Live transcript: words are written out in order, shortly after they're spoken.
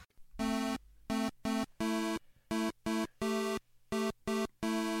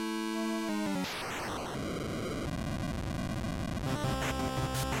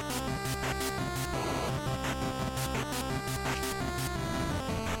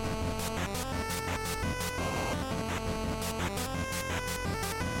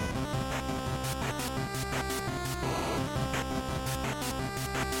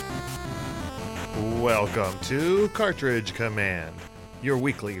Welcome to Cartridge Command, your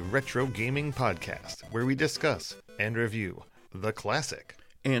weekly retro gaming podcast where we discuss and review the classic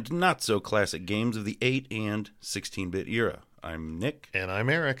and not so classic games of the 8 and 16-bit era. I'm Nick. And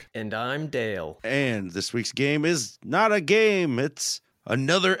I'm Eric. And I'm Dale. And this week's game is not a game, it's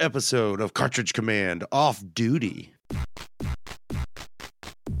another episode of Cartridge Command Off Duty.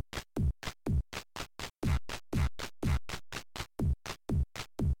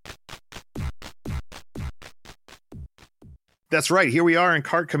 That's right, here we are in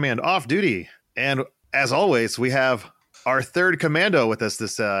Cart Command Off Duty. And as always, we have our third commando with us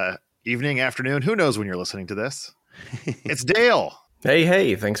this evening, afternoon. Who knows when you're listening to this? It's Dale.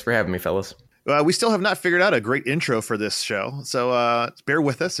 Hey, thanks for having me, fellas. We still have not figured out a great intro for this show, so bear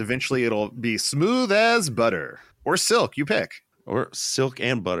with us. Eventually it'll be smooth as butter. Or silk, you pick. Or silk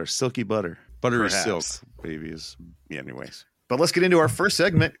and butter, silky butter. Buttery Perhaps. silk, baby is, anyways. But let's get into our first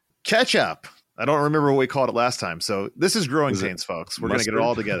segment, Catch Up. I don't remember what we called it last time, so this is Growing Pains, folks. We're going to get it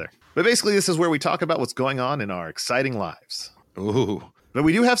all together. But basically, this is where we talk about what's going on in our exciting lives. Ooh. But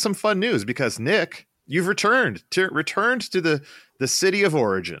we do have some fun news because, Nick, you've returned to the city of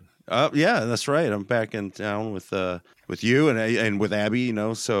origin. Yeah, that's right. I'm back in town with you and with Abby,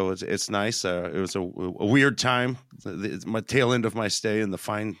 so it's nice. It was a weird time. It's my tail end of my stay in the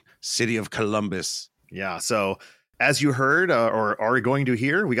fine city of Columbus. Yeah, so as you heard or are going to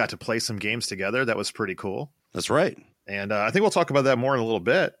hear, we got to play some games together. That was pretty cool. That's right. And I think we'll talk about that more in a little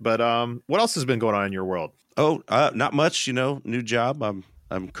bit. But what else has been going on in your world? Oh, not much. New job.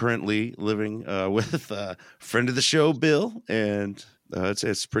 I'm currently living with a friend of the show, Bill, and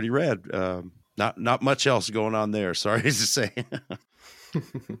it's pretty rad. Not much else going on there. Sorry to say.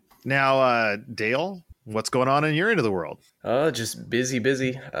 Now, Dale, what's going on in your end of the world? Just busy.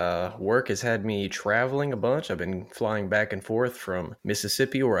 Work has had me traveling a bunch. I've been flying back and forth from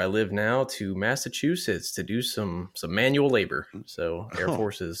Mississippi, where I live now, to Massachusetts to do some manual labor. So Air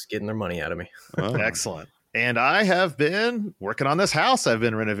Force is getting their money out of me. Oh. Excellent. And I have been working on this house I've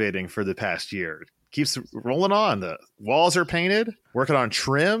been renovating for the past year. Keeps rolling on. The walls are painted, working on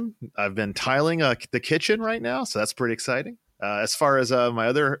trim. I've been tiling the kitchen right now, so that's pretty exciting. As far as my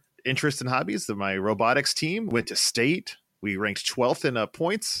other interest and hobbies, my robotics team went to state. We ranked 12th in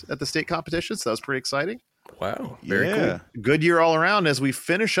points at the state competition, so that was pretty exciting. Wow, very cool. Good year all around as we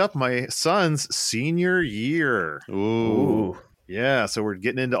finish up my son's senior year. Ooh. Yeah, so we're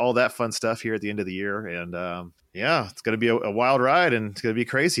getting into all that fun stuff here at the end of the year. And it's going to be a wild ride, and it's going to be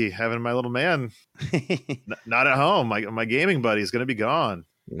crazy having my little man not at home. My gaming buddy is going to be gone.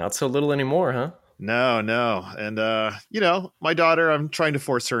 Not so little anymore, huh? No. And, my daughter, I'm trying to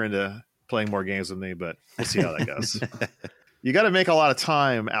force her into playing more games with me, but we'll see how that goes. You got to make a lot of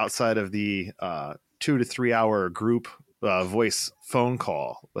time outside of the 2 to 3 hour group voice phone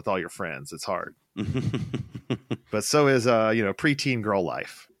call with all your friends. It's hard. But so is preteen girl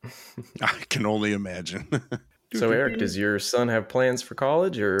life. I can only imagine. So Eric, does your son have plans for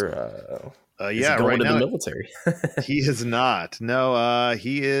college, or is he going right to now, the military? He is not. No,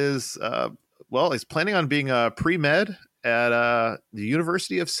 he is. He's planning on being a pre-med at the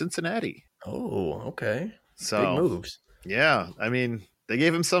University of Cincinnati. Oh, okay. So big moves. Yeah, I mean, they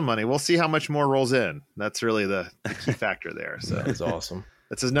gave him some money. We'll see how much more rolls in. That's really the key factor there. So That's awesome.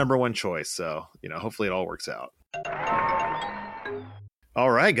 That's his number one choice. So, hopefully it all works out. All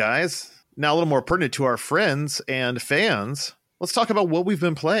right, guys. Now a little more pertinent to our friends and fans. Let's talk about what we've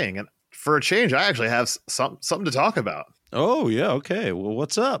been playing. And for a change, I actually have something to talk about. Oh, yeah. Okay. Well,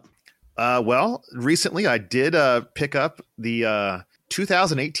 what's up? Recently I did pick up the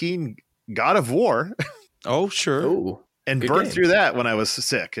 2018 God of War. Oh, sure. Oh, and burned through that when I was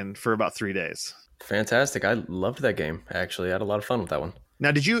sick and for about 3 days. Fantastic. I loved that game, actually. I had a lot of fun with that one. Now,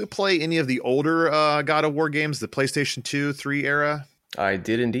 did you play any of the older God of War games, the PlayStation 2, 3 era? I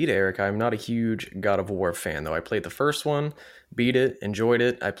did indeed, Eric. I'm not a huge God of War fan, though. I played the first one, beat it, enjoyed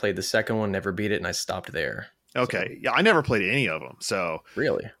it. I played the second one, never beat it, and I stopped there. Okay. So. Yeah, I never played any of them. So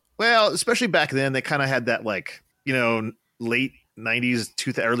Really? Well, especially back then, they kind of had that, late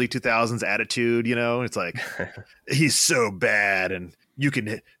 90s, early 2000s attitude, It's like, he's so bad, and you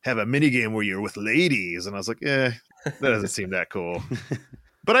can have a minigame where you're with ladies. And I was like, that doesn't seem that cool.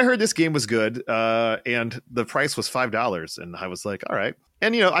 But I heard this game was good, and the price was $5, and I was like, all right.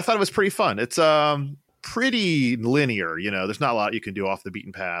 And, I thought it was pretty fun. It's pretty linear, there's not a lot you can do off the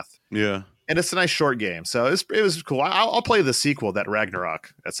beaten path. Yeah. And it's a nice short game, so it was cool. I'll play the sequel, that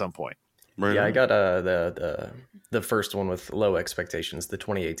Ragnarok, at some point. Right. Yeah, I got the first one with low expectations, the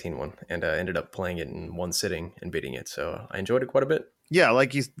 2018 one, and ended up playing it in one sitting and beating it. So I enjoyed it quite a bit. Yeah,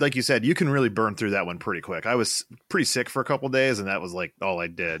 like you said, you can really burn through that one pretty quick. I was pretty sick for a couple of days, and that was like all I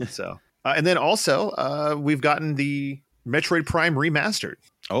did. So And then also, we've gotten the Metroid Prime remastered.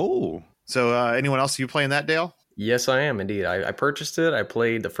 Oh, So anyone else you playing that, Dale? Yes, I am indeed. I purchased it. I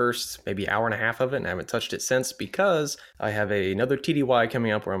played the first maybe hour and a half of it, and I haven't touched it since because I have another TDY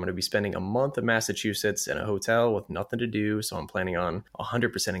coming up where I'm going to be spending a month in Massachusetts in a hotel with nothing to do. So I'm planning on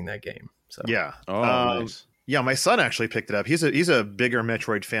 100%ing that game. So Yeah. oh, nice. Yeah, my son actually picked it up. He's a bigger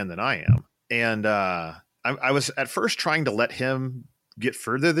Metroid fan than I am. And I was at first trying to let him get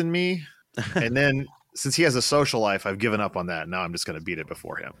further than me. And then since he has a social life, I've given up on that. Now I'm just going to beat it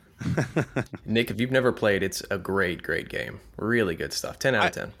before him. Nick, if you've never played, it's a great game. Really good stuff. 10 out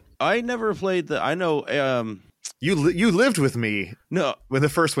of 10. I never played I know. You lived with me No, when the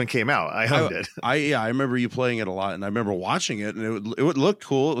first one came out. I owned it. I remember you playing it a lot, and I remember watching it, and it would look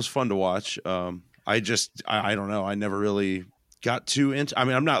cool. It was fun to watch. I don't know. I never really got too into. I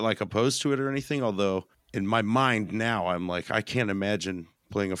mean, I'm not like opposed to it or anything. Although in my mind now, I'm like, I can't imagine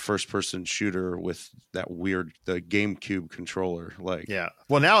playing a first-person shooter with the GameCube controller. Like, Yeah.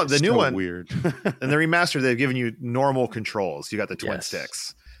 Well, now the new one, weird. and the remaster, they've given you normal controls. You got the twin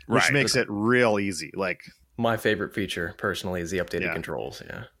sticks, which Right. makes it real easy. Like, My favorite feature personally is the updated Yeah. controls.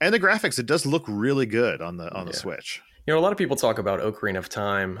 Yeah. and the graphics, it does look really good on the Switch. You know, a lot of people talk about Ocarina of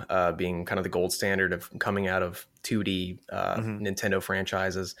Time being kind of the gold standard of coming out of 2D Nintendo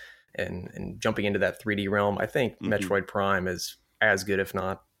franchises and jumping into that 3D realm. I think Metroid Prime is as good, if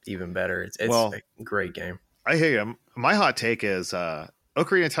not even better. It's Well, a great game. I hear you. My hot take is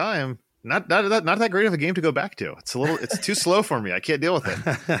Ocarina of Time, not that great of a game to go back to. It's too slow for me. I can't deal with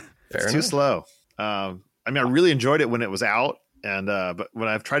it. It's too slow. I mean, I really enjoyed it when it was out, and but when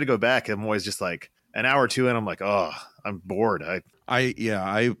I've tried to go back, I'm always just like an hour or two in, I'm like, oh, I'm bored.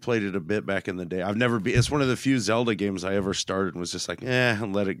 I played it a bit back in the day. It's one of the few Zelda games I ever started and was just like,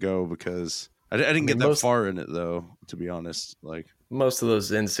 and let it go because I didn't get that far in it though, to be honest. Like most of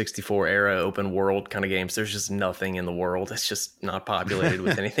those N64 era open world kind of games, there's just nothing in the world. It's just not populated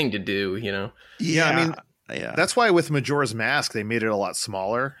with anything to do, you know? Yeah, I mean, that's why with Majora's Mask, they made it a lot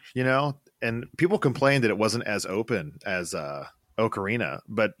smaller, you know? And people complained that it wasn't as open as Ocarina,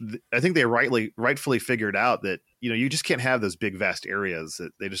 but I think they rightfully figured out that, you know, you just can't have those big vast areas,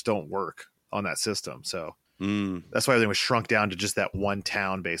 that they just don't work on that system. So that's why everything was shrunk down to just that one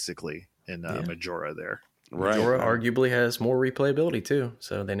town basically in Majora there. Right. Majora arguably has more replayability too,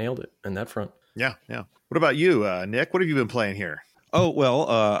 so they nailed it in that front. Yeah. What about you, Nick? What have you been playing here? Oh, well,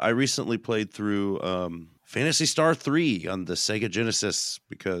 I recently played through Phantasy Star 3 on the Sega Genesis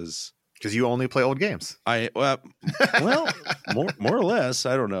because you only play old games. Well, more or less.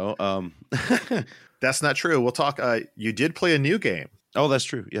 I don't know. That's not true. We'll talk. You did play a new game. Oh, that's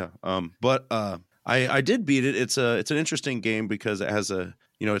true. Yeah. But I did beat it. It's an interesting game because it has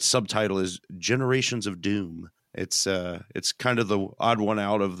its subtitle is Generations of Doom. It's kind of the odd one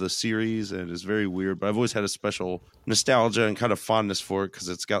out of the series, and it's very weird. But I've always had a special nostalgia and kind of fondness for it because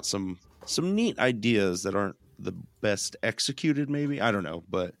it's got some neat ideas that aren't the best executed. Maybe, I don't know,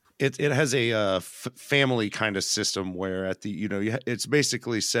 but it has a family kind of system where at the it's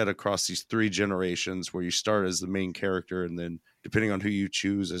basically set across these 3 generations where you start as the main character, and then depending on who you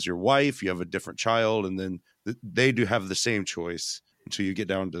choose as your wife, you have a different child, and then they do have the same choice until you get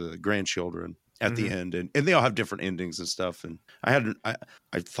down to the grandchildren at the end, and they all have different endings and stuff. And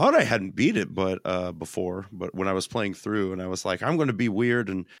I thought I hadn't beat it, but before, but when I was playing through, and I was like, I'm going to be weird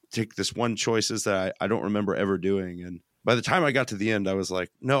and take this one choices that I don't remember ever doing. And by the time I got to the end, I was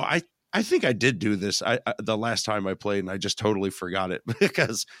like, no, I think I did do this. The last time I played, and I just totally forgot it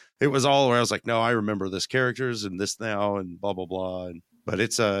because it was all where I was like, no, I remember this characters and this now and blah blah blah. But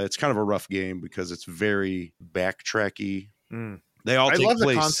it's kind of a rough game because it's very backtracky. They all take love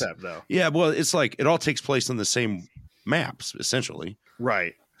place. the concept though. Yeah, well, it's like it all takes place on the same maps essentially.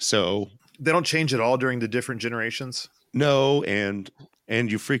 Right. So they don't change at all during the different generations. No, and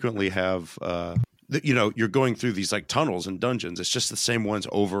you frequently have you're going through these like tunnels and dungeons. It's just the same ones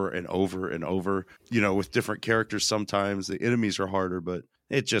over and over and over, with different characters. Sometimes the enemies are harder, but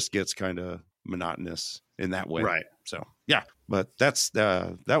it just gets kind of monotonous in that way. Right. So, yeah, but that's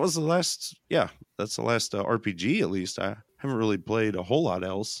the last RPG, at least. I haven't really played a whole lot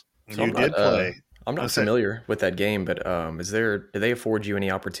else. So you did play. I'm not familiar with that game, but do they afford you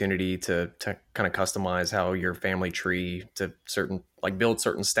any opportunity to kind of customize how your family tree to build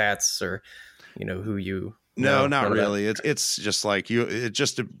certain stats or, who you... No, not really. It's just like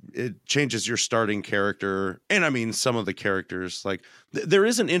it changes your starting character. And I mean, some of the characters, like there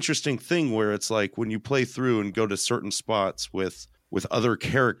is an interesting thing where it's like when you play through and go to certain spots with other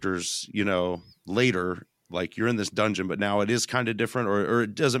characters, later, like you're in this dungeon, but now it is kind of different or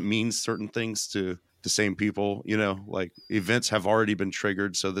it doesn't mean certain things to the same people, you know, like events have already been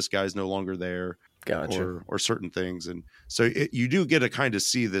triggered. So this guy's no longer there. Gotcha. Or certain things. And so you do get to kind of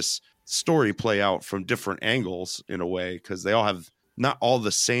see this story play out from different angles in a way, because they all have not all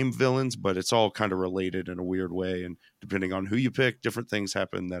the same villains, but it's all kind of related in a weird way. And depending on who you pick, different things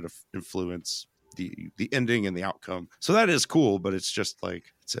happen that influence the ending and the outcome. So that is cool, but it's just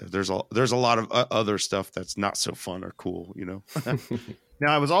like there's a lot of other stuff that's not so fun or cool, you know.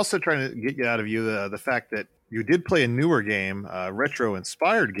 Now, I was also trying to get you out of you the fact that you did play a newer game, a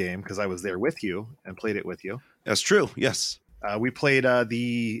retro-inspired game, because I was there with you and played it with you. That's true. Yes. We played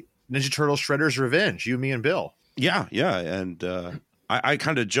the Ninja Turtles Shredder's Revenge, you, me, and Bill. Yeah. And I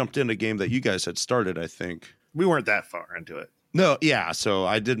kind of jumped in a game that you guys had started, I think. We weren't that far into it. No, yeah. So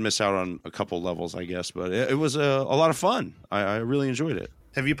I did miss out on a couple levels, I guess, but it was a lot of fun. I really enjoyed it.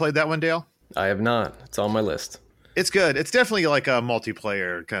 Have you played that one, Dale? I have not. It's on my list. It's good. It's definitely like a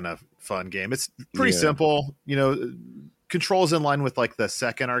multiplayer kind of fun game. It's pretty simple. You know, controls in line with like the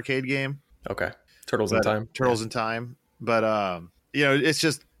second arcade game. Okay. Turtles in Time. Turtles in Time. But, you know, it's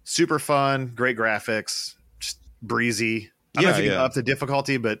just super fun, great graphics, just breezy. I don't know if you can up the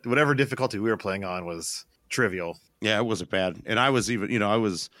difficulty, but whatever difficulty we were playing on was trivial. Yeah, it wasn't bad. And I was even, you know, I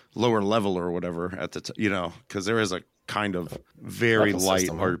was lower level or whatever at the you know, because there is a kind of very light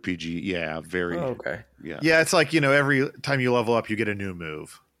system, RPG. Yeah, very. Oh, okay. Yeah, it's like, you know, every time you level up, you get a new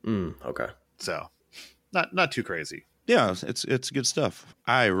move. Okay. So not too crazy. Yeah, it's good stuff.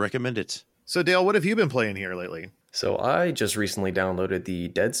 I recommend it. So, Dale, what have you been playing here lately? So I just recently downloaded the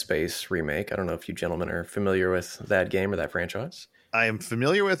Dead Space remake. I don't know if you gentlemen are familiar with that game or that franchise. I am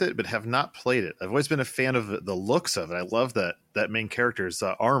familiar with it, but have not played it. I've always been a fan of the looks of it. I love that main character's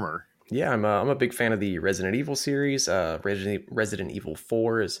armor. Yeah, I'm a big fan of the Resident Evil series. Resident Evil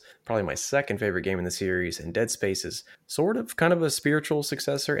 4 is probably my second favorite game in the series, and Dead Space is sort of kind of a spiritual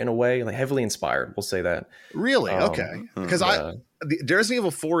successor in a way, like heavily inspired. We'll say that. Really? Okay. Because Resident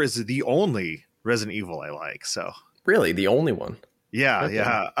Evil 4 is the only Resident Evil I like. So really, the only one. Yeah, Okay.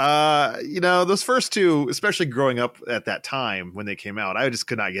 yeah. You know, those first two, especially growing up at that time when they came out, I just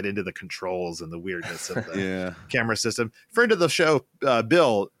could not get into the controls and the weirdness of the camera system. Friend of the show,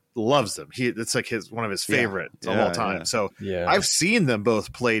 Bill, loves them. It's like one of his favorites of all time. Yeah. So I've seen them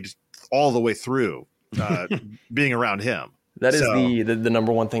both played all the way through, being around him. That is the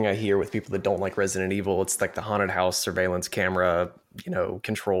number one thing I hear with people that don't like Resident Evil. It's like the haunted house surveillance camera, you know,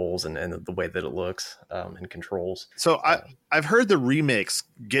 controls and the way that it looks and controls. So I've heard the remakes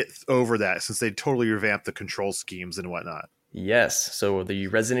get over that since they totally revamped the control schemes and whatnot. Yes. So the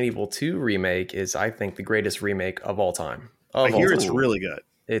Resident Evil 2 remake is, I think, the greatest remake of all time. I hear it's really good.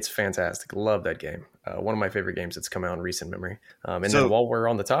 It's fantastic. Love that game. One of my favorite games that's come out in recent memory. And then while we're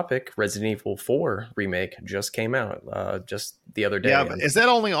on the topic, Resident Evil 4 remake just came out just the other day. Yeah, but is that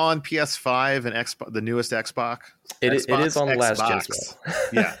only on PS5 and the newest Xbox? It is on the last gen as well.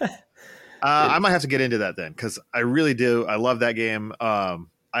 Yeah. I might have to get into that then, because I really do. I love that game. I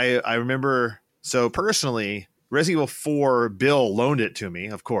remember, so personally, Resident Evil 4, Bill loaned it to me,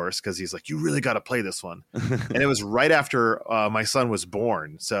 of course, because he's like, you really got to play this one. And it was right after my son was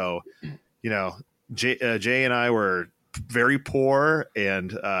born. So, you know, Jay and I were very poor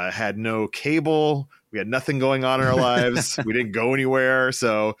and had no cable. We had nothing going on in our lives. We didn't go anywhere.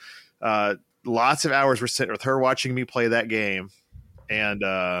 So lots of hours were spent with her watching me play that game. And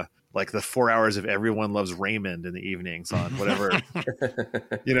like the 4 hours of Everyone Loves Raymond in the evenings on whatever,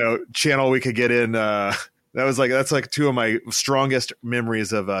 you know, channel we could get in. That's like two of my strongest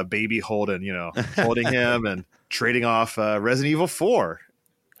memories of baby Holden, you know, holding him and trading off Resident Evil 4.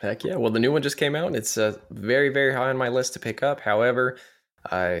 Heck yeah. Well, the new one just came out and it's very, very high on my list to pick up. However,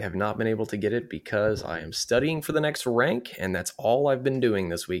 I have not been able to get it because I am studying for the next rank, and that's all I've been doing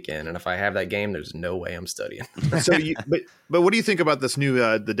this weekend. And if I have that game, there's no way I'm studying. But what do you think about this new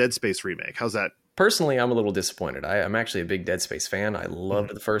the Dead Space remake? How's that? Personally, I'm a little disappointed. I'm actually a big Dead Space fan. I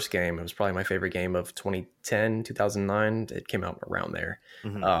loved the first game. It was probably my favorite game of 2010, 2009. It came out around there.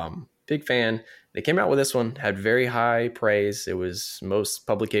 Big fan. They came out with this one, had very high praise. It was, most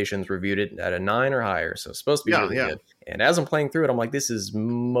publications reviewed it at a 9 or higher. So it's supposed to be really good. And as I'm playing through it, I'm like, this is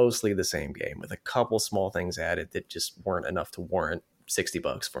mostly the same game with a couple small things added that just weren't enough to warrant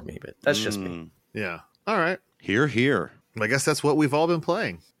 $60 for me. But that's just me. Yeah. All right. Here. I guess that's what we've all been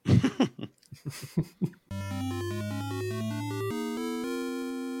playing.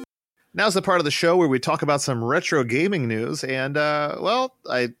 Now's the part of the show where we talk about some retro gaming news. And,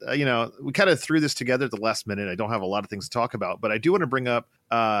 we kind of threw this together at the last minute. I don't have a lot of things to talk about, but I do want to bring up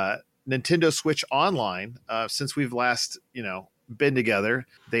Nintendo Switch Online. Since we've last, been together.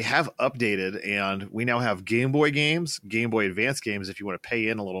 They have updated, and we now have Game Boy games, Game Boy Advance games if you want to pay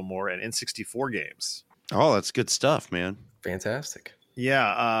in a little more, and N64 games. Oh, that's good stuff, man. Fantastic.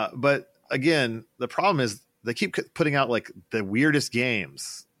 Yeah, but again, the problem is they keep putting out like the weirdest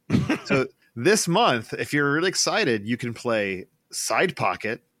games. So this month, if you're really excited, you can play Side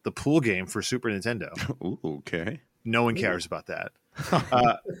Pocket, the pool game for Super Nintendo. Ooh, okay. No one cares about that.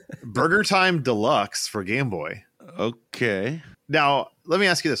 Burger Time Deluxe for Game Boy. Okay. Now, let me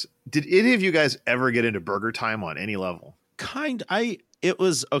ask you this. Did any of you guys ever get into Burger Time on any level? It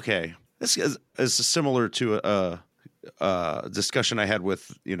was okay. This is similar to a discussion I had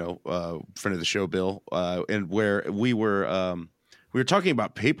with, friend of the show, Bill, and where we were talking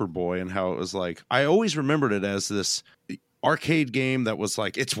about Paperboy and how it was like, I always remembered it as this arcade game that was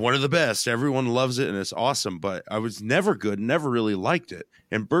like, it's one of the best. Everyone loves it and it's awesome, but I was never good, never really liked it.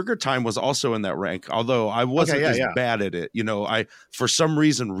 And Burger Time was also in that rank, although I wasn't bad at it. I, for some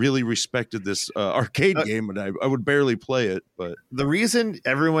reason, really respected this arcade game, and I would barely play it. But the reason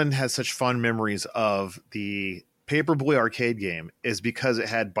everyone has such fond memories of the Paperboy arcade game is because it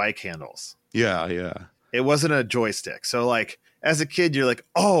had bike handles. Yeah. It wasn't a joystick. So like as a kid, you're like,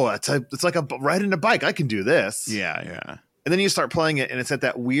 oh, it's like riding a bike. I can do this. Yeah. And then you start playing it, and it's at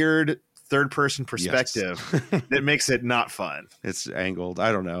that weird third-person perspective that makes it not fun. It's angled.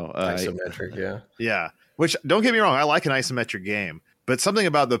 I don't know. Isometric, yeah. Yeah. Which, don't get me wrong, I like an isometric game, but something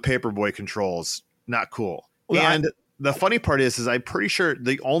about the Paperboy controls, not cool. Well, and the funny part is I'm pretty sure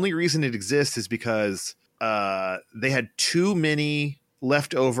the only reason it exists is because they had too many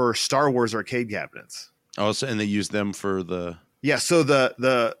leftover Star Wars arcade cabinets. Oh, and they used them for the... Yeah, so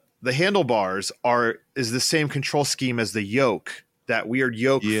the handlebars is the same control scheme as the yoke, that weird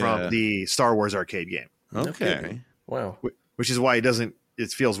yoke from the Star Wars arcade game. Okay. Wow. Which is why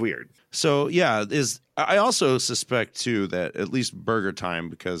it feels weird. So yeah, I also suspect too that at least Burger Time,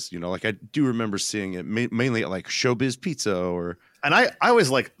 because I do remember seeing it mainly at like Showbiz Pizza and I always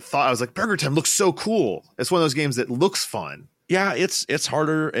thought I was like, Burger Time looks so cool. It's one of those games that looks fun. Yeah, it's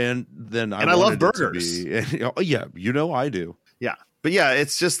harder and I love burgers. Yeah, I do. Yeah. But yeah,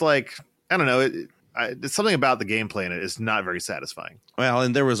 it's just like, I don't know. It's something about the gameplay in it is not very satisfying. Well,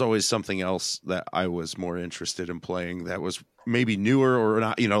 and there was always something else that I was more interested in playing that was maybe newer or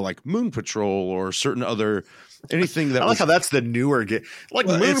not, like Moon Patrol or certain other anything that I like how that's the newer game. Like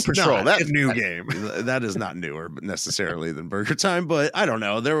Moon Patrol, that new game. That is not newer necessarily than Burger Time, but I don't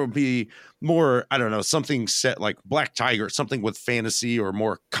know. There would be more, I don't know, something set like Black Tiger, something with fantasy or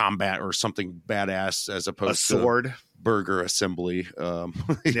more combat or something badass as opposed to a sword. Burger assembly,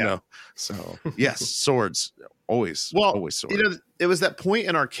 so yes, swords always swords. It was that point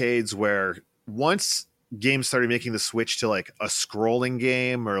in arcades where once games started making the switch to like a scrolling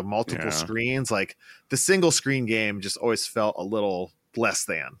game or multiple screens, like the single screen game just always felt a little less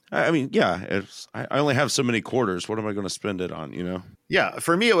than. I mean, I only have so many quarters. What am I going to spend it on? Yeah,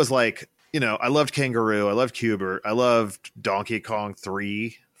 for me it was like, I loved Kangaroo, I loved Cubert, I loved Donkey Kong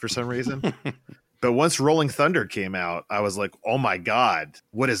 3 for some reason. But once Rolling Thunder came out, I was like, oh my God,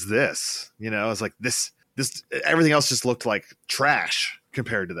 what is this? I was like, this, everything else just looked like trash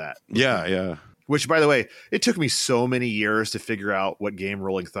compared to that. Yeah. Which, by the way, it took me so many years to figure out what game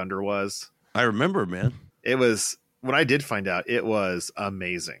Rolling Thunder was. I remember, man. It was, when I did find out, it was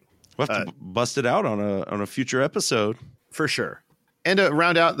amazing. We'll have to bust it out on a future episode. For sure. And to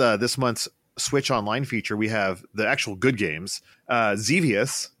round out this month's Switch Online feature, we have the actual good games.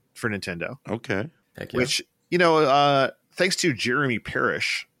 Xevious for Nintendo. Okay. Heck yeah. Which, thanks to Jeremy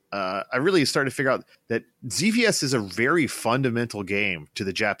Parrish, I really started to figure out that Xevious is a very fundamental game to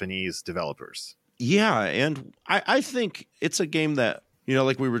the Japanese developers. Yeah, and I think it's a game that,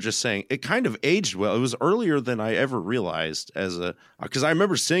 like we were just saying, it kind of aged well. It was earlier than I ever realized because I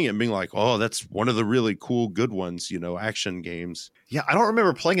remember seeing it and being like, oh, that's one of the really cool, good ones, action games. Yeah, I don't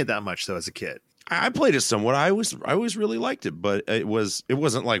remember playing it that much, though, as a kid. I played it somewhat. I always really liked it, but it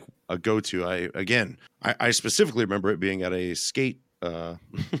wasn't like a go-to. I specifically remember it being at a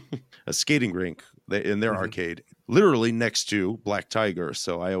a skating rink in their arcade, literally next to Black Tiger.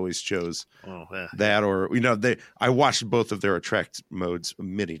 So I always chose that, or I watched both of their attract modes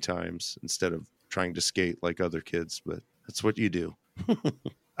many times instead of trying to skate like other kids. But that's what you do.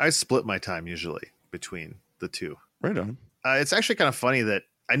 I split my time usually between the two. Right on. It's actually kind of funny that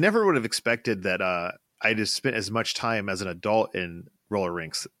I never would have expected that I just spent as much time as an adult in roller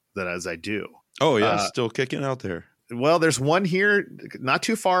rinks as I do. Oh, yeah. Still kicking out there. Well, there's one here not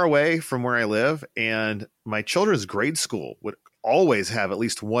too far away from where I live, and my children's grade school would always have at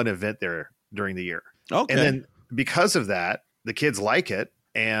least one event there during the year. Okay. And then because of that, the kids like it,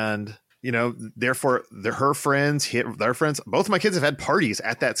 and therefore her friends hit their friends. Both of my kids have had parties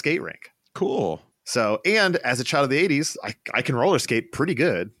at that skate rink. Cool. So, and as a child of the 80s, I can roller skate pretty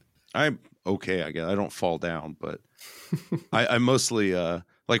good. I'm okay. I guess I don't fall down, but I mostly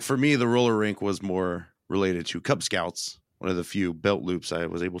like for me, the roller rink was more related to Cub Scouts. One of the few belt loops I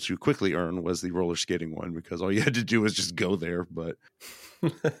was able to quickly earn was the roller skating one because all you had to do was just go there. But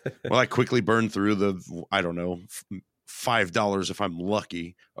well, I quickly burned through the, I don't know, $5 if I'm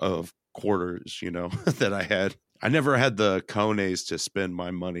lucky of quarters, that I had. I never had the cojones to spend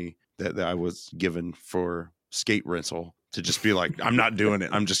my money that I was given for skate rental to just be like, I'm not doing it.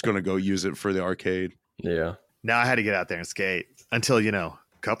 I'm just going to go use it for the arcade. Yeah. Now I had to get out there and skate until,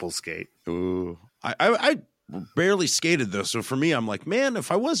 couples skate. Ooh, I barely skated though. So for me, I'm like, man,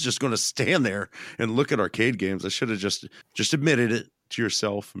 if I was just going to stand there and look at arcade games, I should have just admitted it to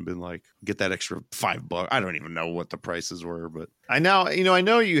yourself and been like, get that extra $5. I don't even know what the prices were, but I know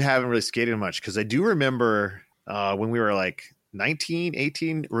you haven't really skated much because I do remember when we were like 19,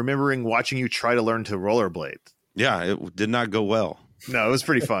 18, remembering watching you try to learn to rollerblade. Yeah, it did not go well. No, it was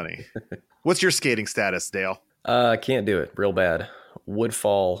pretty funny. What's your skating status, Dale? Can't do it. Real bad. Would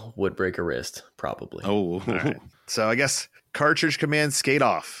fall, would break a wrist, probably. Oh, all right. So I guess cartridge command skate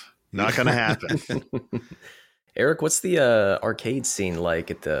off. Not going to happen. Eric, what's the arcade scene like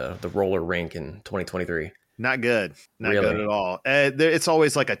at the roller rink in 2023? Not good. Not Really? good at all. It's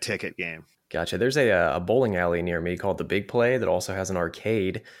always like a ticket game. Gotcha. There's a bowling alley near me called the Big Play that also has an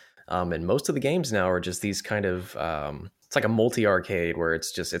arcade. And most of the games now are just these kind of, it's like a multi-arcade where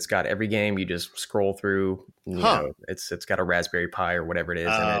it's got every game you just scroll through. It's got a Raspberry Pi or whatever it is,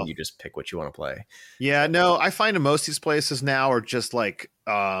 and then you just pick what you want to play. Yeah, no, I find in most of these places now are just like,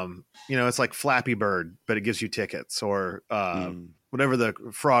 it's like Flappy Bird, but it gives you tickets or whatever the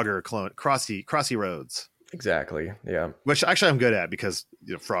Frogger clone, Crossy Roads. Exactly. Yeah. Which actually I'm good at because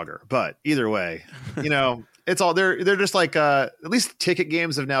Frogger. But either way, it's all they're just like at least ticket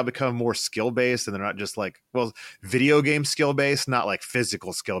games have now become more skill based and they're not just like video game skill based, not like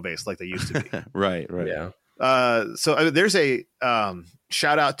physical skill based like they used to be. Right. Yeah. So there's a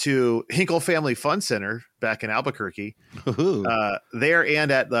shout out to Hinkle Family Fun Center back in Albuquerque. There and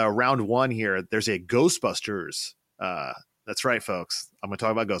at the round one here, there's a Ghostbusters. That's right, folks. I'm going to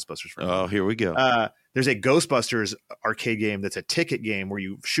talk about Ghostbusters. Oh, here we go. There's a Ghostbusters arcade game that's a ticket game where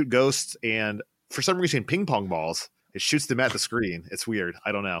you shoot ghosts and for some reason ping pong balls. It shoots them at the screen. It's weird.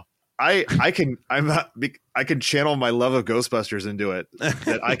 I don't know. I can channel my love of Ghostbusters into it.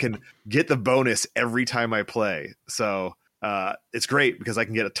 That I can get the bonus every time I play. So it's great because I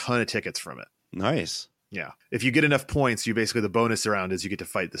can get a ton of tickets from it. Nice. Yeah. If you get enough points, the bonus around is you get to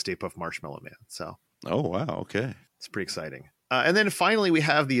fight the Stay Puft Marshmallow Man. So. Oh wow. Okay. It's pretty exciting. And then finally, we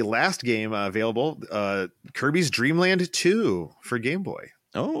have the last game available, Kirby's Dream Land 2 for Game Boy.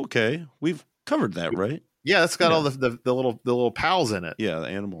 Oh, okay. We've covered that, right? Yeah, it's got all the little pals in it. Yeah, the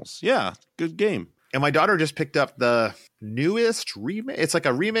animals. Yeah, good game. And my daughter just picked up the newest remake. It's like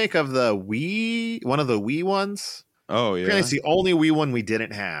a remake of the Wii, one of the Wii ones. Oh, yeah. It's the only Wii one we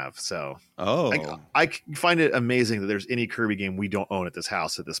didn't have. So I find it amazing that there's any Kirby game we don't own at this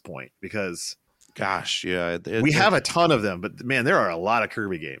house at this point because... Gosh, yeah. We have a ton of them, but man, there are a lot of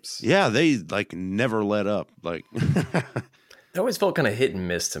Kirby games. Yeah, they like never let up. Like It always felt kind of hit and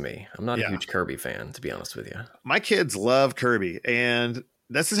miss to me. I'm not a huge Kirby fan, to be honest with you. My kids love Kirby, and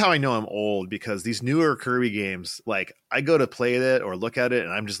this is how I know I'm old because these newer Kirby games, like I go to play it or look at it,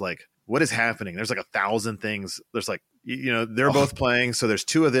 and I'm just like, what is happening? There's like 1,000 things. There's like, they're both playing, so there's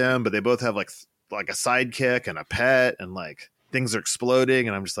two of them, but they both have like a sidekick and a pet, and like. Things are exploding,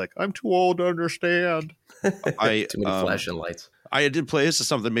 and I'm just like, I'm too old to understand. Too many flashing lights. I did play. This is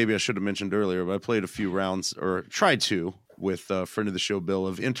something maybe I should have mentioned earlier, but I played a few rounds, or tried to, with a friend of the show, Bill,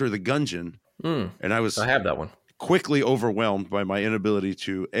 of Enter the Gungeon. And I have that one. Quickly overwhelmed by my inability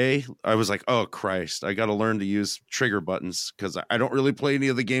to I was like, oh Christ, I got to learn to use trigger buttons because I don't really play any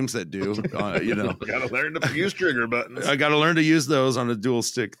of the games that do. Got to learn to use trigger buttons. I got to learn to use those on a dual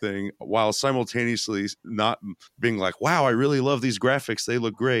stick thing while simultaneously not being like, wow, I really love these graphics. They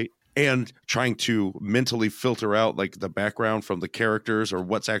look great. And trying to mentally filter out like the background from the characters or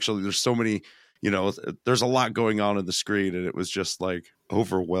what's actually, there's so many, there's a lot going on in the screen and it was just like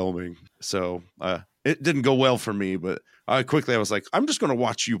overwhelming. So, it didn't go well for me, but I was like, I'm just going to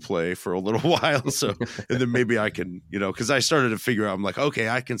watch you play for a little while. So, and then maybe I can, because I started to figure out, I'm like, okay,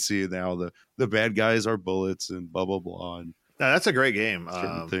 I can see now the bad guys are bullets and blah, blah, blah. And no, that's a great game.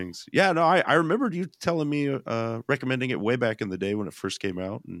 Things. Yeah, no, I remembered you telling me, recommending it way back in the day when it first came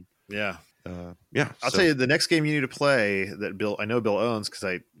out. And yeah. I'll tell you the next game you need to play that I know Bill owns because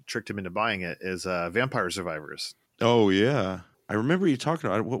I tricked him into buying it is Vampire Survivors. Oh, yeah. I remember you talking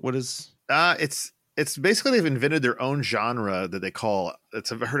about it. What is? It's basically they've invented their own genre that they call.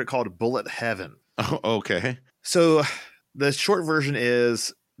 I've heard it called bullet heaven. Oh, okay. So the short version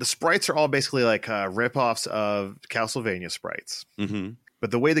is the sprites are all basically like ripoffs of Castlevania sprites. Mm-hmm.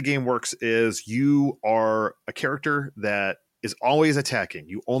 But the way the game works is you are a character that is always attacking.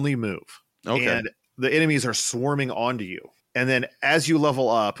 You only move. Okay. And the enemies are swarming onto you. And then as you level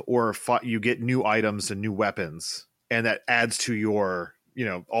up or you get new items and new weapons, and that adds to your,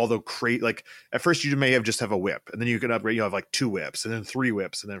 although like at first you may just have a whip, and then you can upgrade, you have like 2 whips and then 3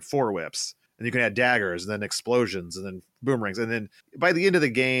 whips and then 4 whips. And you can add daggers and then explosions and then boomerangs. And then by the end of the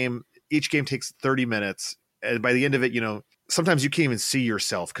game, each game takes 30 minutes. And by the end of it, sometimes you can't even see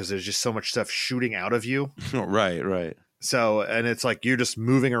yourself because there's just so much stuff shooting out of you. Right. So, and it's like you're just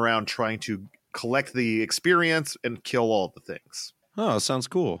moving around trying to collect the experience and kill all the things. Oh, sounds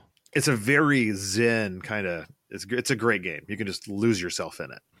cool. It's a very zen kind of, it's a great game. You can just lose yourself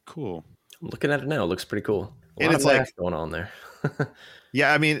in it. Cool. I'm looking at it now. It looks pretty cool. And it's like going on there.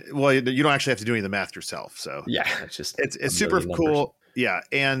 Yeah, I mean, well, you don't actually have to do any of the math yourself. So yeah, it's super cool. Yeah,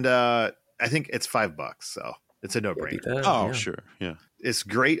 and I think it's $5, so it's a no-brainer. Oh, sure, yeah. It's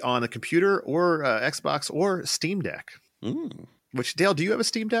great on a computer or Xbox or Steam Deck. Which, Dale, do you have a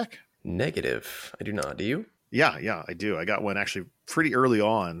Steam Deck? Negative, I do not. Do you? Yeah, I do. I got one actually pretty early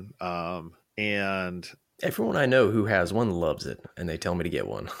on, and everyone I know who has one loves it, and they tell me to get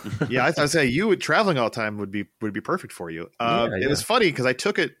one. Yeah, I'd say you traveling all the time would be perfect for you. It was funny because I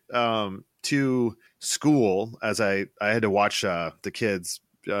took it to school as I had to watch the kids.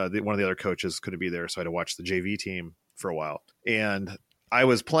 One of the other coaches couldn't be there, so I had to watch the JV team for a while. And I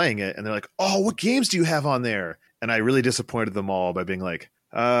was playing it, and they're like, "Oh, what games do you have on there?" And I really disappointed them all by being like,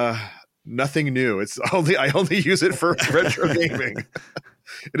 "Nothing new. I only use it for retro gaming."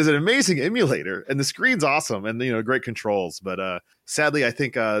 It is an amazing emulator, and the screen's awesome, and great controls. But sadly, I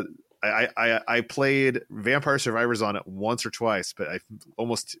think I played Vampire Survivors on it once or twice, but I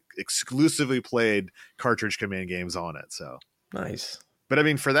almost exclusively played cartridge command games on it. So nice. But I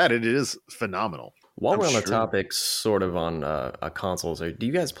mean, for that, it is phenomenal. While we're on the topic, sort of on consoles, do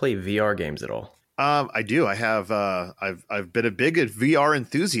you guys play VR games at all? I do. I have. I've been a big VR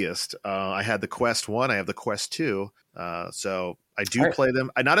enthusiast. I had the Quest 1. I have the Quest 2. So I do play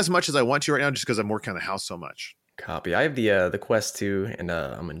them. Not as much as I want to right now, just because I'm working on the house so much. Copy. I have the Quest 2, and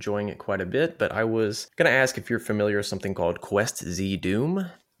I'm enjoying it quite a bit. But I was going to ask if you're familiar with something called Quest Z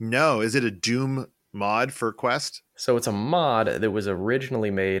Doom. No. Is it a Doom mod for Quest? So it's a mod that was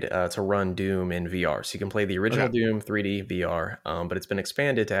originally made to run Doom in VR. So you can play the original Doom 3D VR, but it's been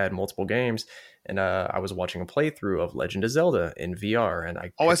expanded to add multiple games. And I was watching a playthrough of Legend of Zelda in VR, and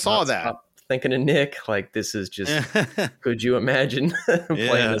I saw that. Thinking of Nick, like, this is just, could you imagine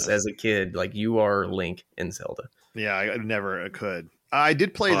playing this as a kid? Like, you are Link in Zelda. Yeah, I never could. I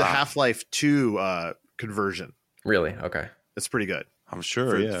did play the Half-Life 2 conversion. Really? Okay. It's pretty good. I'm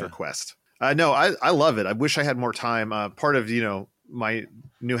sure, for Quest. No, I love it. I wish I had more time. Part of, my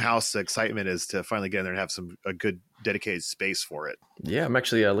new house excitement is to finally get in there and have a good dedicated space for it. Yeah, I'm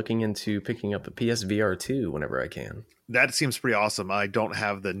actually looking into picking up a PSVR 2 whenever I can. That seems pretty awesome. I don't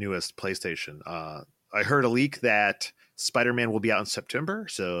have the newest PlayStation. I heard a leak that Spider-Man will be out in September,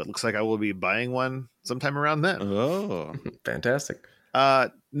 so it looks like I will be buying one sometime around then. Oh, fantastic.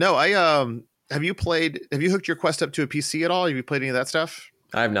 No, have you hooked your Quest up to a PC at all? Have you played any of that stuff?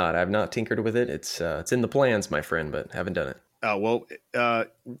 I've not tinkered with it. It's in the plans, my friend, but haven't done it. Well,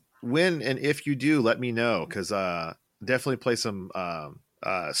 when and if you do, let me know, because definitely play some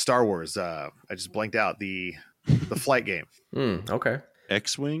Star Wars. I just blanked out the flight game. Okay.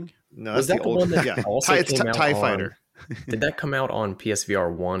 X-Wing? No, that's the old one. That also came out TIE Fighter. Did that come out on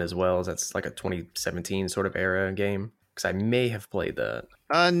PSVR 1 as well? That's like a 2017 sort of era game? Because I may have played that.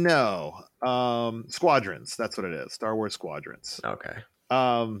 No. Squadrons. That's what it is. Star Wars Squadrons. Okay.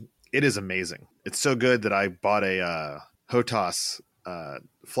 It is amazing. It's so good that I bought a HOTAS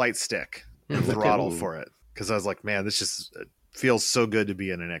flight stick and throttle for it, because I was like, man, this just feels so good to be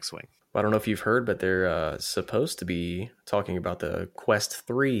in an X-Wing. I don't know if you've heard, but they're supposed to be talking about the Quest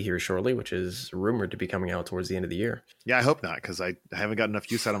 3 here shortly, which is rumored to be coming out towards the end of the year. Yeah, I hope not, because I haven't got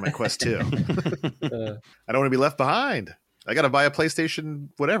enough use out of my Quest 2. I don't want to be left behind. I got to buy a PlayStation,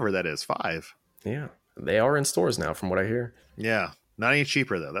 whatever that is, 5. Yeah, they are in stores now, from what I hear. Yeah, not any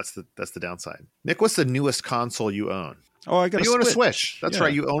cheaper though. That's the downside. Nick, what's the newest console you own? Oh, I got. You own a Switch. That's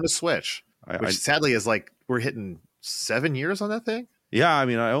right. You own a Switch, which sadly is like we're hitting 7 years on that thing. Yeah, I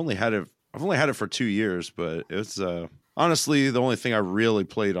mean, I've only had it for 2 years, but it's honestly the only thing I really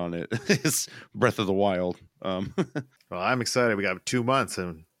played on it is Breath of the Wild. Well, I'm excited. We got 2 months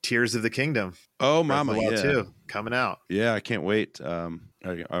and Tears of the Kingdom. Oh, Breath of the mama, Wild yeah. 2 coming out. Yeah, I can't wait. I'm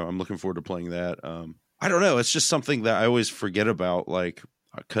looking forward to playing that. I don't know. It's just something that I always forget about, like,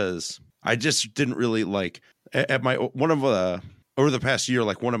 because I just didn't really like at my over the past year,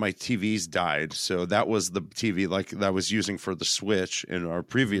 like one of my TVs died. So that was the TV like that I was using for the Switch in our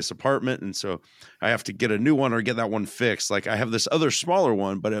previous apartment. And so I have to get a new one or get that one fixed. Like I have this other smaller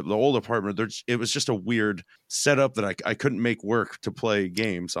one, but at the old apartment, it was just a weird setup that I couldn't make work to play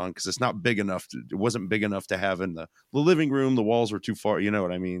games on because it's not big enough. It wasn't big enough to have in the living room. The walls were too far. You know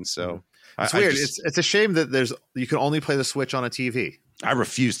what I mean? So it's weird. It's a shame that you can only play the Switch on a TV. I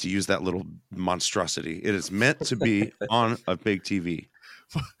refuse to use that little monstrosity. It is meant to be on a big TV.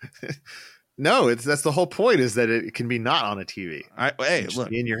 No, that's the whole point, is that it can be not on a TV. Hey, look,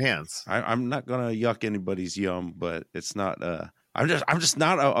 be in your hands. I'm not gonna yuck anybody's yum, but it's not. I'm just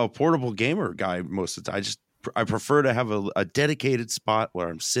not a portable gamer guy most of the time. I prefer to have a dedicated spot where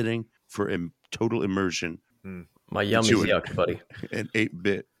I'm sitting for total immersion. My yum is yucked, buddy. An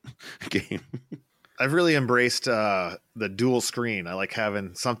 8-bit game. I've really embraced the dual screen. I like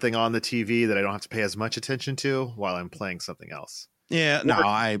having something on the TV that I don't have to pay as much attention to while I'm playing something else. Yeah,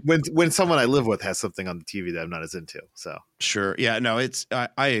 no, when someone I live with has something on the TV that I'm not as into. So sure, yeah, no, it's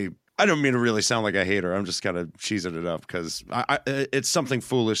I don't mean to really sound like a hater. I'm just kind of cheesing it up because it's something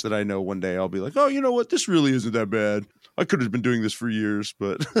foolish that I know one day I'll be like, oh, you know what, this really isn't that bad. I could have been doing this for years,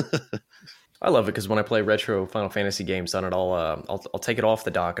 but. I love it because when I play retro Final Fantasy games on it, I'll take it off the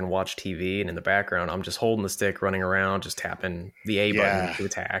dock and watch TV, and in the background, I'm just holding the stick, running around, just tapping the A button to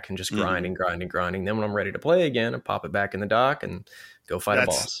attack, and just grinding. Then when I'm ready to play again, I pop it back in the dock and go fight a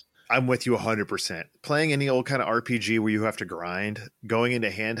boss. I'm with you 100%. Playing any old kind of RPG where you have to grind, going into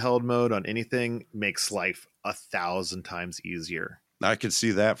handheld mode on anything makes life 1,000 times easier. I could see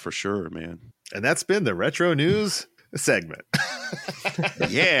that for sure, man. And that's been the Retro News segment.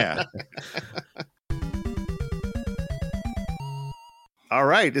 Yeah. All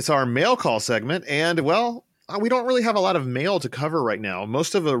right, it's our mail call segment, and well, we don't really have a lot of mail to cover right now.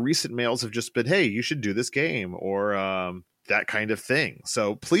 Most of the recent mails have just been, hey, you should do this game, or that kind of thing.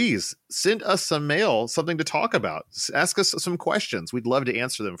 So please send us some mail, something to talk about. Ask us some questions. We'd love to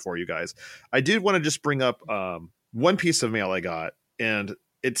answer them for you guys. I did want to just bring up one piece of mail I got, and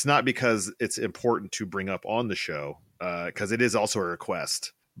it's not because it's important to bring up on the show, because it is also a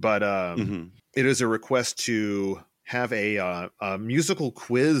request, but it is a request to have a musical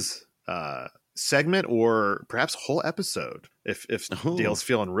quiz segment, or perhaps whole episode if Dale's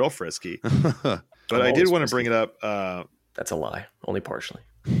feeling real frisky. But I did want to bring it up. That's a lie, only partially.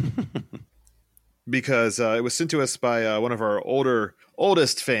 Because it was sent to us by one of our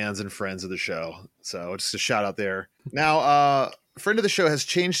oldest fans and friends of the show. So just a shout out there. Now, a friend of the show has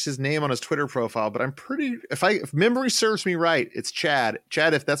changed his name on his Twitter profile, but I'm pretty, if memory serves me right, it's Chad.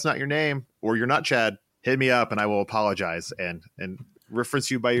 Chad, if that's not your name, or you're not Chad, hit me up and I will apologize and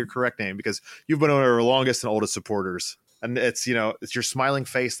reference you by your correct name, because you've been one of our longest and oldest supporters. And it's, it's your smiling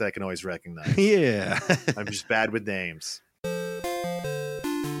face that I can always recognize. Yeah. I'm just bad with names.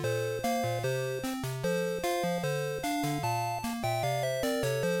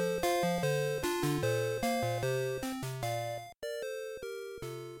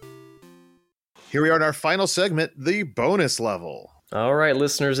 Here we are in our final segment, the bonus level. All right,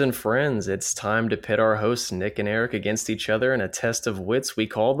 listeners and friends, it's time to pit our hosts Nick and Eric against each other in a test of wits we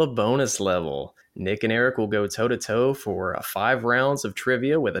call the bonus level. Nick and Eric will go toe-to-toe for 5 rounds of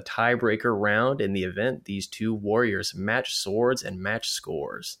trivia with a tiebreaker round in the event these two warriors match swords and match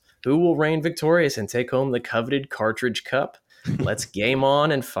scores. Who will reign victorious and take home the coveted cartridge cup? Let's game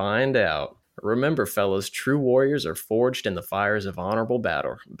on and find out. Remember, fellas, true warriors are forged in the fires of honorable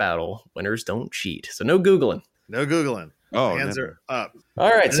battle. Winners don't cheat. So no Googling. No Googling. Oh, hands are up.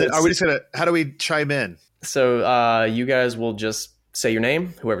 All right. So are we just how do we chime in? So you guys will just say your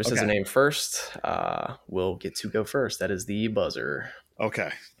name. Whoever says the name first will get to go first. That is the buzzer.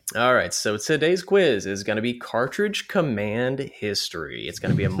 Okay. All right. So today's quiz is going to be cartridge command history. It's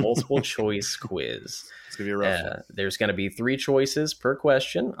going to be a multiple choice quiz. It's going to be a rough one. There's going to be 3 choices per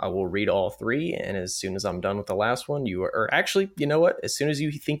question. I will read all 3. And as soon as I'm done with the last one, actually, you know what? As soon as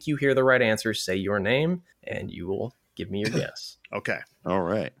you think you hear the right answer, say your name and you will give me your guess. Okay. All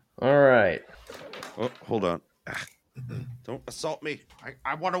right. All right. Oh, hold on. Don't assault me.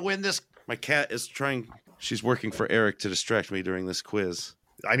 I want to win this. My cat is trying. She's working for Eric to distract me during this quiz.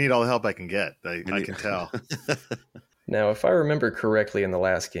 I need all the help I can get. I can tell. Now, if I remember correctly in the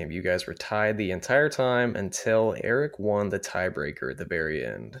last game, you guys were tied the entire time until Eric won the tiebreaker at the very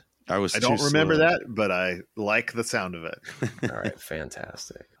end. I don't remember that, but I like the sound of it. All right,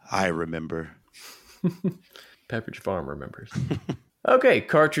 fantastic. I remember. Pepperidge Farm remembers. Okay,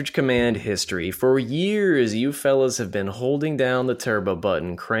 Cartridge Command history. For years, you fellas have been holding down the turbo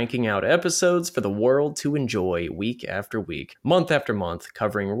button, cranking out episodes for the world to enjoy week after week, month after month,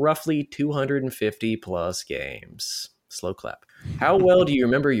 covering roughly 250 plus games. Slow clap. How well do you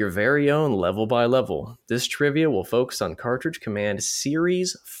remember your very own level by level? This trivia will focus on Cartridge Command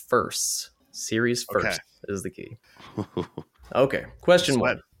series firsts. Series first is the key. Okay, question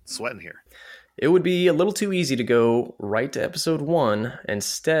one. Sweating here. It would be a little too easy to go right to episode 1.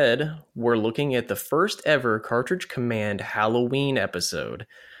 Instead, we're looking at the first ever Cartridge Command Halloween episode.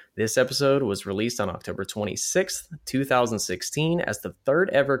 This episode was released on October 26th, 2016 as the third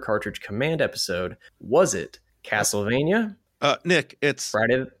ever Cartridge Command episode. Was it Castlevania? Nick, it's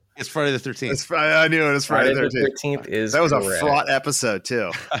Friday the 13th. I knew it was Friday the 13th. Is that was correct. A fraught episode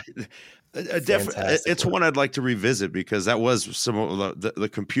too. It's one I'd like to revisit because that was the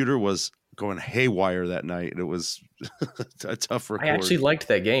computer was going haywire that night. It was a tough record. I actually liked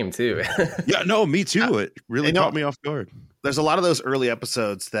that game too. Yeah, no, me too. It really caught me off guard. There's a lot of those early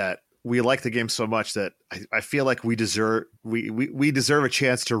episodes that we like the game so much that I feel like we deserve a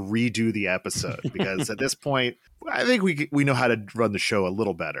chance to redo the episode because at this point I think we know how to run the show a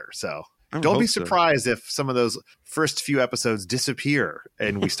little better. So don't be surprised if some of those first few episodes disappear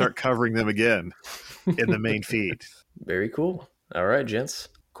and we start covering them again in the main feed. Very cool. All right, gents.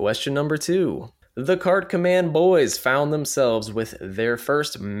 Question number 2. The Cart Command boys found themselves with their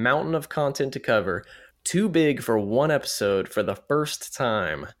first mountain of content to cover, too big for one episode for the first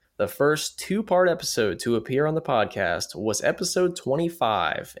time. The first 2-part episode to appear on the podcast was episode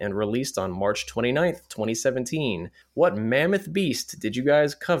 25 and released on March 29th, 2017. What mammoth beast did you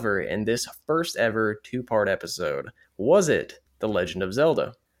guys cover in this first ever 2-part episode? Was it The Legend of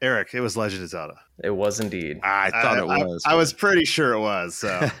Zelda? Eric, it was Legend of Zelda. It was indeed. I thought it was. I was pretty sure it was.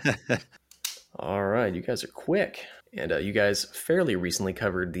 So. All right, you guys are quick. And you guys fairly recently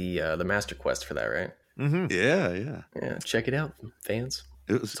covered the Master Quest for that, right? Mm-hmm. Yeah. Check it out, fans.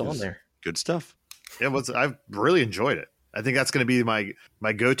 It's on there. Good stuff. It was. I really enjoyed it. I think that's going to be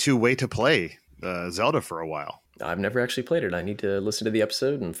my go-to way to play Zelda for a while. I've never actually played it. I need to listen to the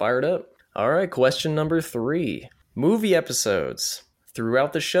episode and fire it up. All right, question number 3. Movie episodes.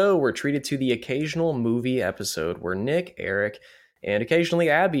 Throughout the show, we're treated to the occasional movie episode where Nick, Eric, and occasionally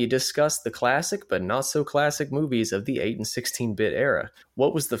Abby discuss the classic but not so classic movies of the 8 and 16-bit era.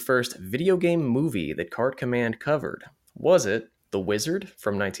 What was the first video game movie that Cart Command covered? Was it The Wizard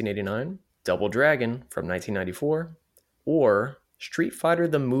from 1989, Double Dragon from 1994, or Street Fighter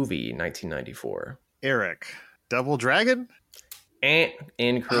the Movie 1994? Eric, Double Dragon?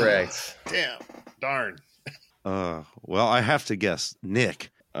 Incorrect. Damn. Darn. Well, I have to guess.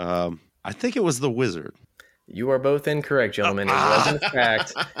 Nick, I think it was The Wizard. You are both incorrect, gentlemen. It was, in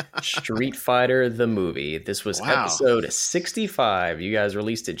fact, Street Fighter the Movie. This was episode 65. You guys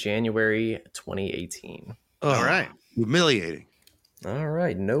released it January 2018. All right. Humiliating. All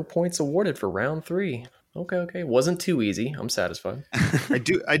right. No points awarded for round 3. Okay. Wasn't too easy. I'm satisfied. I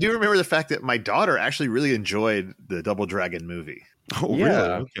do remember the fact that my daughter actually really enjoyed the Double Dragon movie. Oh, yeah,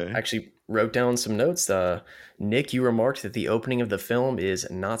 really? Okay. Actually wrote down some notes. Nick, you remarked that the opening of the film is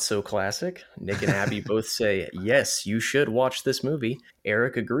not so classic. Nick and Abby both say, yes, you should watch this movie.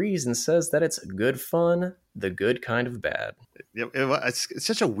 Eric agrees and says that it's good fun, the good kind of bad. It's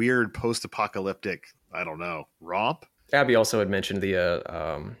such a weird post-apocalyptic, I don't know, romp. Abby also had mentioned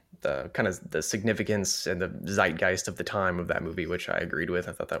the kind of the significance and the zeitgeist of the time of that movie, which I agreed with.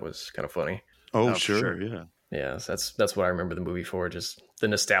 I thought that was kind of funny. Oh, sure. Yeah. Yeah, so that's what I remember the movie for, just the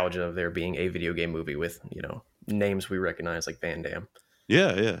nostalgia of there being a video game movie with, names we recognize like Van Damme.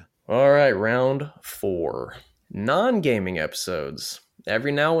 Yeah. All right, round 4. Non-gaming episodes.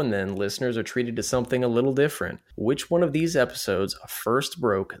 Every now and then, listeners are treated to something a little different. Which one of these episodes first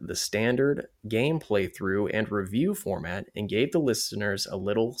broke the standard game playthrough and review format and gave the listeners a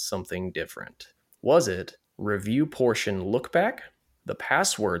little something different? Was it Review Portion Look Back, the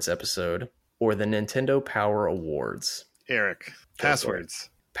Passwords episode, or the Nintendo Power Awards? Eric, Passwords.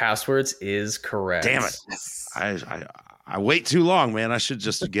 Passwords is correct. Damn it. I wait too long, man. I should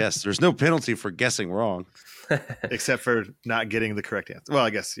just guess. There's no penalty for guessing wrong. Except for not getting the correct answer. Well, I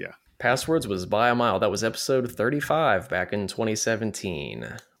guess, yeah. Passwords was by a mile. That was episode 35 back in 2017.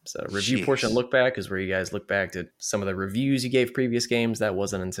 So review portion look back is where you guys look back to some of the reviews you gave previous games. That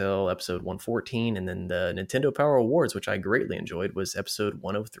wasn't until episode 114. And then the Nintendo Power Awards, which I greatly enjoyed, was episode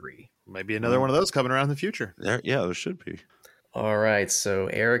 103. Maybe another one of those coming around in the future. There should be. All right, so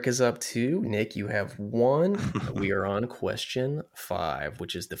Eric is up 2. Nick, you have 1. We are on question 5,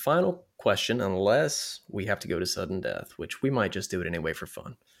 which is the final question, unless we have to go to sudden death, which we might just do it anyway for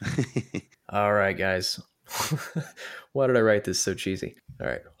fun. All right, guys. Why did I write this so cheesy? All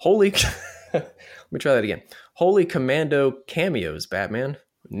right. Holy. Let me try that again. Holy commando cameos, Batman.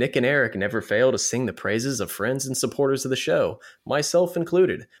 Nick and Eric never fail to sing the praises of friends and supporters of the show, myself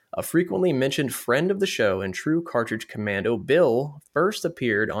included. A frequently mentioned friend of the show and true cartridge commando, Bill, first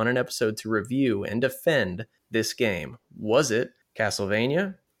appeared on an episode to review and defend this game. Was it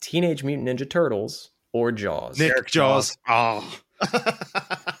Castlevania, Teenage Mutant Ninja Turtles, or Jaws? Nick Jaws. Oh.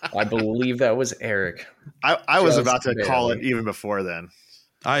 I believe that was Eric. I was about to call it even before then.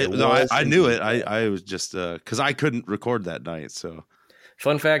 I knew it. I was just because I couldn't record that night. So,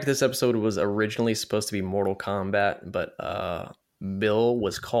 fun fact: this episode was originally supposed to be Mortal Kombat, but Bill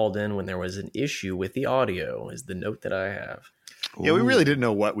was called in when there was an issue with the audio. Is the note that I have? Yeah, we really didn't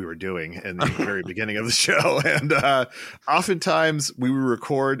know what we were doing in the very beginning of the show. And oftentimes we would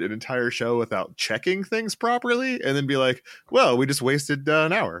record an entire show without checking things properly and then be like, well, we just wasted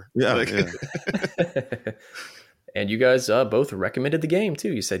an hour. Yeah. Like, Yeah. And you guys both recommended the game,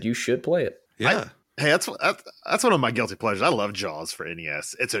 too. You said you should play it. Yeah. Hey, that's one of my guilty pleasures. I love Jaws for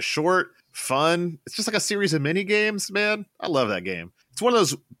NES. It's a short, fun. It's just like a series of mini games, man. I love that game. It's one of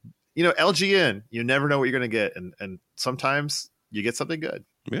those, LGN. You never know what you're going to get, and sometimes you get something good.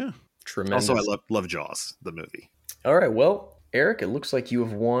 Yeah, tremendous. Also, I love Jaws, the movie. All right, well, Eric, it looks like you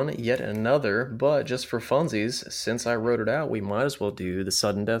have won yet another. But just for funsies, since I wrote it out, we might as well do the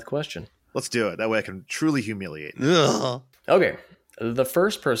sudden death question. Let's do it. That way, I can truly humiliate you. Ugh. Okay. The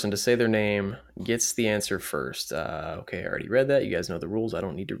first person to say their name gets the answer first. Okay, I already read that. You guys know the rules. I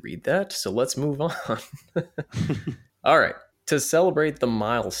don't need to read that. So let's move on. All right. To celebrate the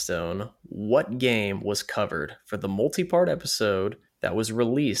milestone, what game was covered for the multi-part episode that was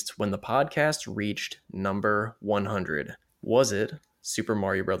released when the podcast reached number 100? Was it Super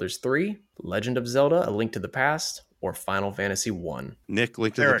Mario Bros. 3, Legend of Zelda: A Link to the Past, or Final Fantasy 1? Nick,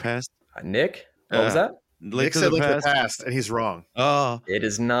 Link to Eric. the Past. Nick, what was that? Nick said Link to the Past, and he's wrong. Oh, It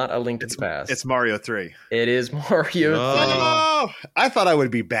is not A Link to the Past. It's Mario 3. It is Mario 3. Oh, I thought I would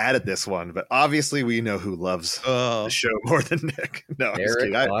be bad at this one, but obviously we know who loves the show more than Nick. No, I'm just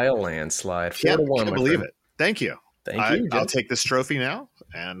Eric kidding. by a landslide. Can't 4-1, my believe friend. it. Thank you. Thank you. I'll Jeff. take this trophy now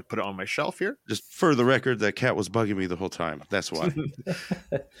and put it on my shelf here. just for the record, that cat was bugging me the whole time. That's why. Thank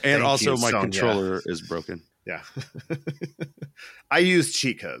And also, you, my Sonia. controller is broken. Yeah. I used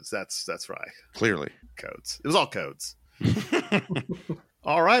cheat codes. That's right. Clearly. Codes. It was all codes.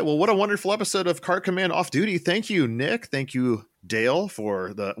 All right. Well, what a wonderful episode of Cart Command Off Duty. Thank you, Nick. Thank you, Dale,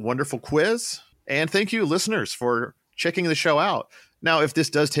 for the wonderful quiz. And thank you, listeners, for checking the show out. Now, if this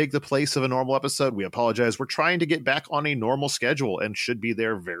does take the place of a normal episode, we apologize. We're trying to get back on a normal schedule and should be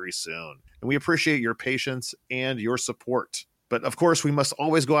there very soon. And we appreciate your patience and your support. But of course, we must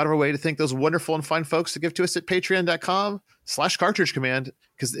always go out of our way to thank those wonderful and fine folks that give to us at patreon.com/cartridge command,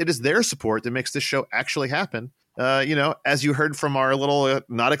 because it is their support that makes this show actually happen. As you heard from our little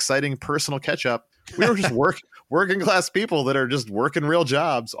not exciting personal catch up, we were just working class people that are just working real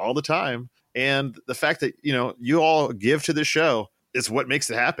jobs all the time. And the fact that, you all give to the show is what makes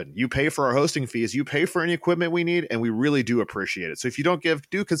it happen. You pay for our hosting fees, you pay for any equipment we need, and we really do appreciate it. So if you don't give,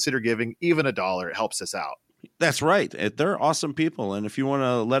 do consider giving even $1. It helps us out. That's right. They're awesome people. And if you want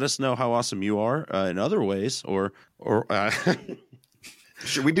to let us know how awesome you are in other ways, or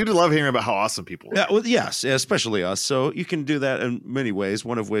Sure, we do love hearing about how awesome people are. yeah, well, yes, especially us. So you can do that in many ways,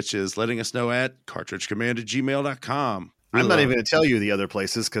 one of which is letting us know at cartridgecommand@gmail.com. I'm not even going to tell you the other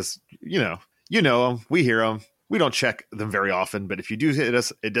places because, you know them. We hear them. We don't check them very often. But if you do hit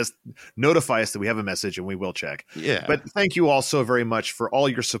us, it does notify us that we have a message and we will check. Yeah. But thank you all so very much for all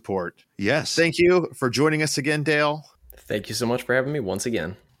your support. Yes. Thank you for joining us again, Dale. Thank you so much for having me once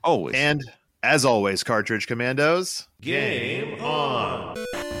again. Always. And as always, Cartridge Commandos. Game on.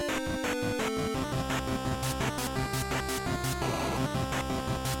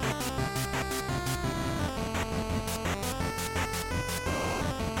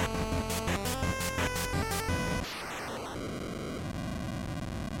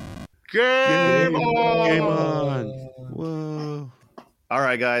 Game on. Game on. Whoa. All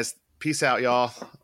right, guys. Peace out, y'all.